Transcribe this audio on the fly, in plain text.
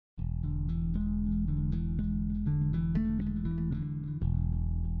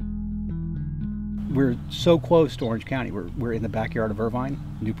We're so close to Orange County. We're in the backyard of Irvine,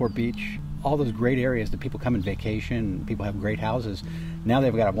 Newport Beach, all those great areas that people come and vacation, people have great houses. Now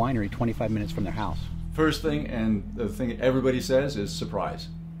they've got a winery 25 minutes from their house. First thing, and the thing everybody says, is surprise.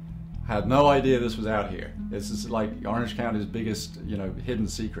 Had no idea this was out here. This is like Orange County's biggest, hidden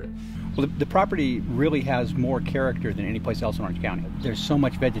secret. Well, the property really has more character than any place else in Orange County. There's so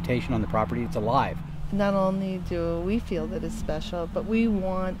much vegetation on the property, it's alive. Not only do we feel that it's special, but we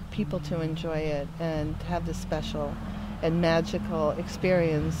want people to enjoy it and have this special and magical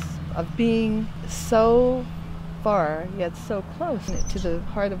experience of being so far yet so close to the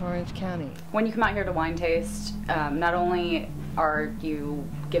heart of Orange County. When you come out here to wine taste, not only are you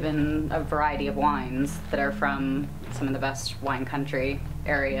given a variety of wines that are from some of the best wine country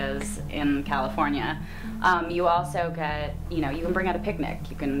areas in California, you also get, you can bring out a picnic.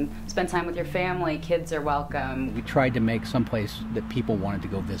 You can spend time with your family, kids are welcome. We tried to make someplace that people wanted to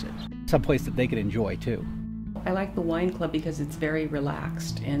go visit, someplace that they could enjoy too. I like the wine club because it's very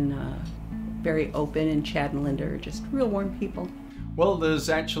relaxed and very open, and Chad and Linda are just real warm people. Well, there's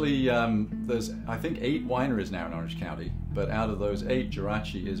actually, there's I think 8 wineries now in Orange County, but out of those 8,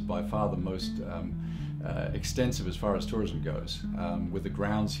 Giracci is by far the most extensive as far as tourism goes, with the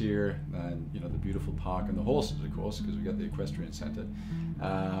grounds here and the beautiful park and the horses, of course, because we've got the Equestrian Center,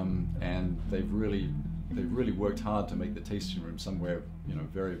 and they've really worked hard to make the tasting room somewhere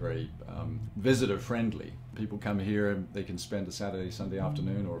very, very visitor friendly. People come here and they can spend a Saturday, Sunday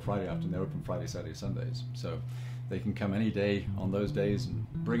afternoon, or a Friday afternoon. They're open Friday, Saturday, Sundays, so they can come any day on those days and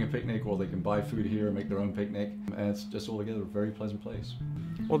bring a picnic, or they can buy food here and make their own picnic, and it's just altogether a very pleasant place.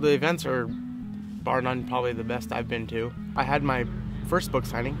 Well, the events are bar none probably the best I've been to. I had my first book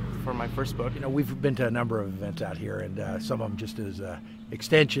signing for my first book. We've been to a number of events out here, and some of them just as an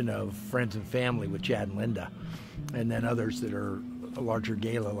extension of friends and family with Chad and Linda, and then others that are a larger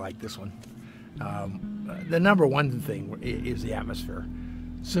gala like this one. The number one thing is the atmosphere.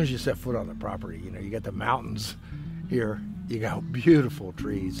 As soon as you set foot on the property, you got the mountains here, you got beautiful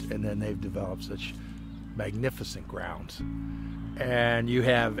trees, and then they've developed such magnificent grounds. And you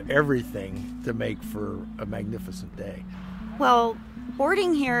have everything to make for a magnificent day. Well,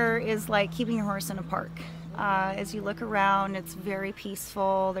 boarding here is like keeping your horse in a park. As you look around, it's very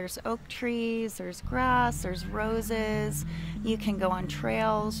peaceful. There's oak trees, there's grass, there's roses. You can go on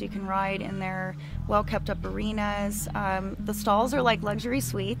trails, you can ride in their well-kept-up arenas. The stalls are like luxury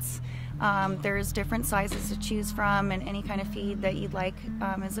suites. There's different sizes to choose from, and any kind of feed that you'd like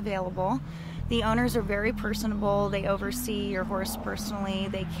is available. The owners are very personable. They oversee your horse personally.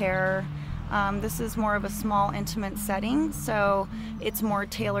 They care. This is more of a small, intimate setting, so it's more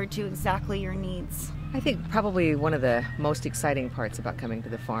tailored to exactly your needs. I think probably one of the most exciting parts about coming to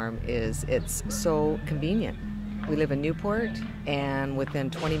the farm is it's so convenient. We live in Newport, and within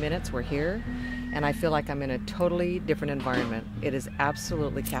 20 minutes we're here, and I feel like I'm in a totally different environment. It is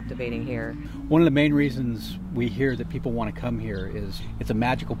absolutely captivating here. One of the main reasons we hear that people want to come here is it's a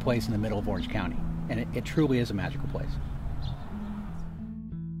magical place in the middle of Orange County, and it truly is a magical place.